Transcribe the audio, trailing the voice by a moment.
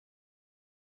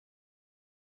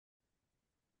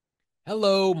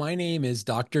Hello, my name is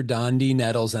Dr. Dondee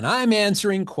Nettles, and I'm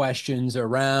answering questions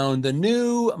around the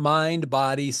new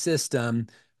mind-body system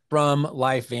from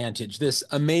LifeVantage. This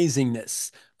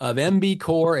amazingness of MB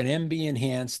Core and MB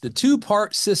Enhanced, the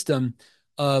two-part system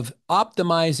of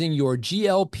optimizing your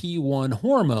GLP-1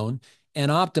 hormone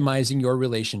and optimizing your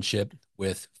relationship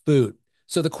with food.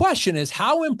 So the question is,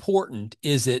 how important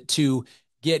is it to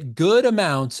get good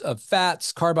amounts of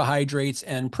fats, carbohydrates,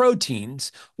 and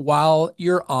proteins while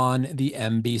you're on the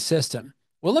MB system?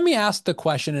 Well, let me ask the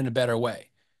question in a better way,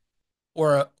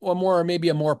 or maybe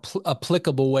a more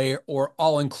applicable way or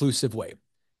all-inclusive way.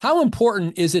 How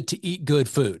important is it to eat good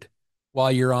food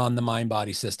while you're on the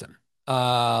mind-body system?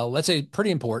 Let's say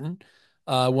pretty important.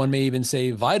 One may even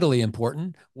say vitally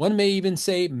important. One may even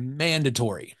say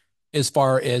mandatory as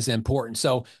far as important.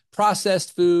 So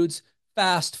processed foods,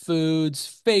 fast foods,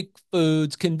 fake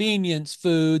foods, convenience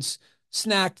foods,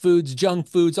 snack foods, junk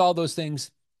foods, all those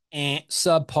things,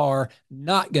 subpar,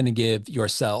 not going to give your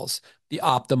cells the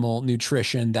optimal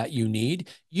nutrition that you need.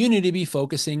 You need to be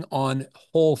focusing on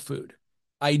whole food,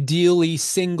 ideally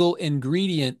single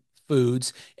ingredient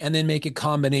foods, and then make a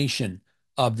combination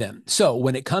of them. So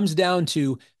when it comes down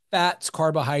to fats,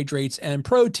 carbohydrates, and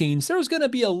proteins, there's going to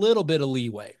be a little bit of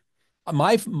leeway.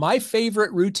 My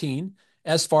favorite routine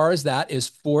as far as that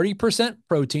is 40%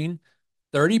 protein,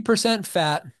 30%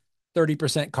 fat,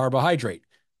 30% carbohydrate.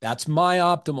 That's my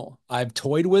optimal. I've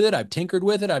toyed with it. I've tinkered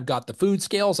with it. I've got the food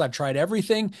scales. I've tried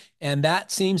everything. And that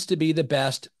seems to be the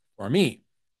best for me.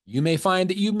 You may find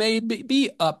that you may be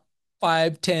up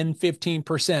 5, 10,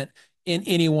 15% in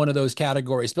any one of those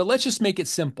categories. But let's just make it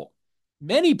simple.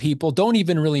 Many people don't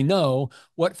even really know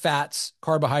what fats,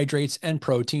 carbohydrates, and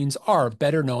proteins are,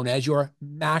 better known as your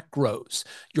macros,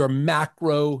 your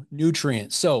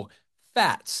macronutrients. So,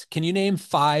 fats. Can you name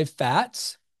 5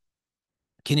 fats?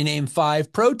 Can you name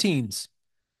 5 proteins?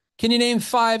 Can you name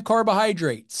 5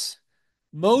 carbohydrates?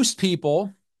 Most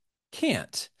people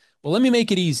can't. Well, let me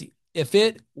make it easy. If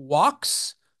it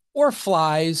walks or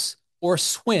flies or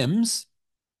swims,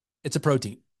 it's a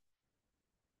protein.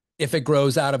 If it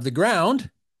grows out of the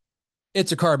ground,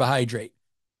 it's a carbohydrate.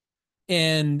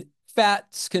 And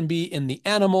fats can be in the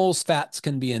animals, fats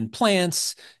can be in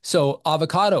plants. So,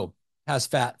 avocado has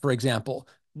fat, for example.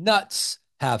 Nuts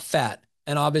have fat.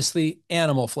 And obviously,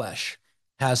 animal flesh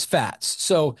has fats.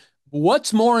 So,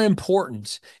 what's more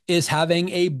important is having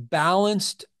a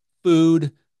balanced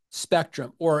food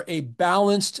spectrum or a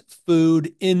balanced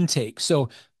food intake. So,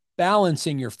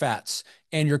 balancing your fats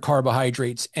and your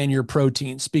carbohydrates and your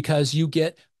proteins because you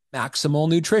get maximal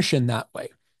nutrition that way.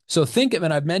 So think of,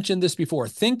 and I've mentioned this before,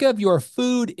 think of your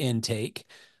food intake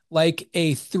like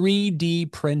a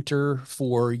 3D printer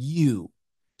for you.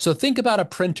 So think about a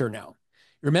printer now.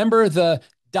 Remember the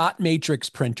dot matrix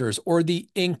printers or the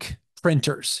ink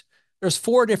printers. There's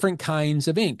 4 different kinds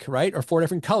of ink, right? Or 4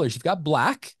 different colors. You've got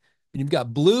black, and you've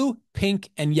got blue, pink,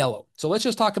 and yellow. So let's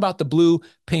just talk about the blue,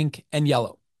 pink, and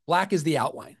yellow. Black is the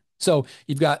outline. So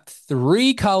you've got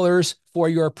 3 colors for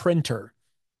your printer.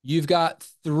 You've got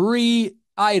 3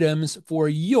 items for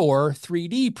your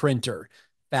 3D printer: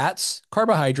 fats,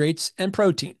 carbohydrates, and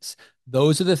proteins.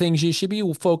 Those are the things you should be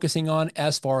focusing on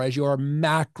as far as your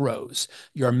macros,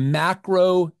 your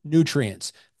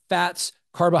macronutrients: fats,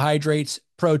 carbohydrates,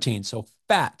 proteins. So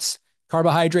fats,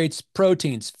 carbohydrates,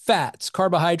 proteins, fats,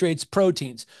 carbohydrates,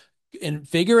 proteins. And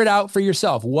figure it out for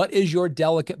yourself. What is your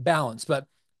delicate balance? But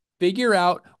figure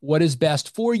out what is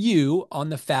best for you on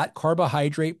the fat,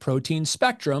 carbohydrate, protein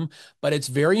spectrum. But it's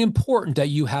very important that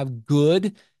you have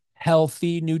good,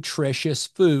 healthy, nutritious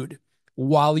food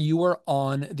while you are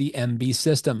on the MB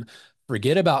system.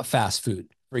 Forget about fast food.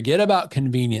 Forget about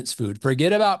convenience food.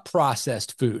 Forget about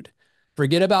processed food.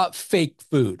 Forget about fake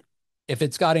food. If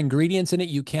it's got ingredients in it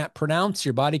you can't pronounce,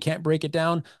 your body can't break it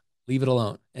down, leave it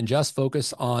alone and just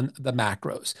focus on the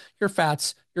macros, your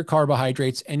fats, your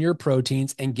carbohydrates, and your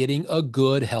proteins, and getting a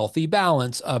good, healthy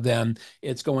balance of them.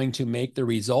 It's going to make the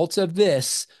results of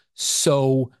this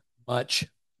so much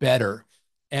better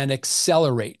and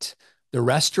accelerate the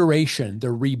restoration,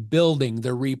 the rebuilding,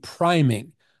 the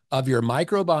repriming of your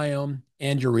microbiome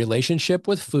and your relationship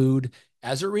with food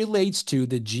as it relates to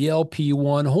the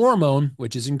GLP-1 hormone,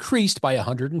 which is increased by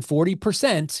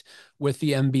 140% with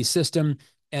the MB system,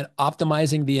 and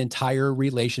optimizing the entire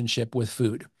relationship with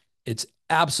food. It's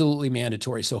absolutely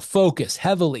mandatory. So focus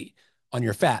heavily on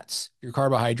your fats, your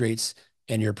carbohydrates,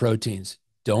 and your proteins.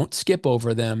 Don't skip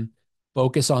over them.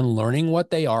 Focus on learning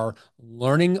what they are,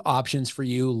 learning options for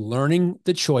you, learning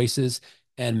the choices,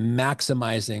 and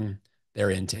maximizing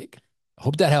their intake. I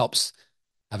hope that helps.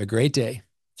 Have a great day.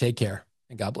 Take care,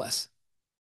 and God bless.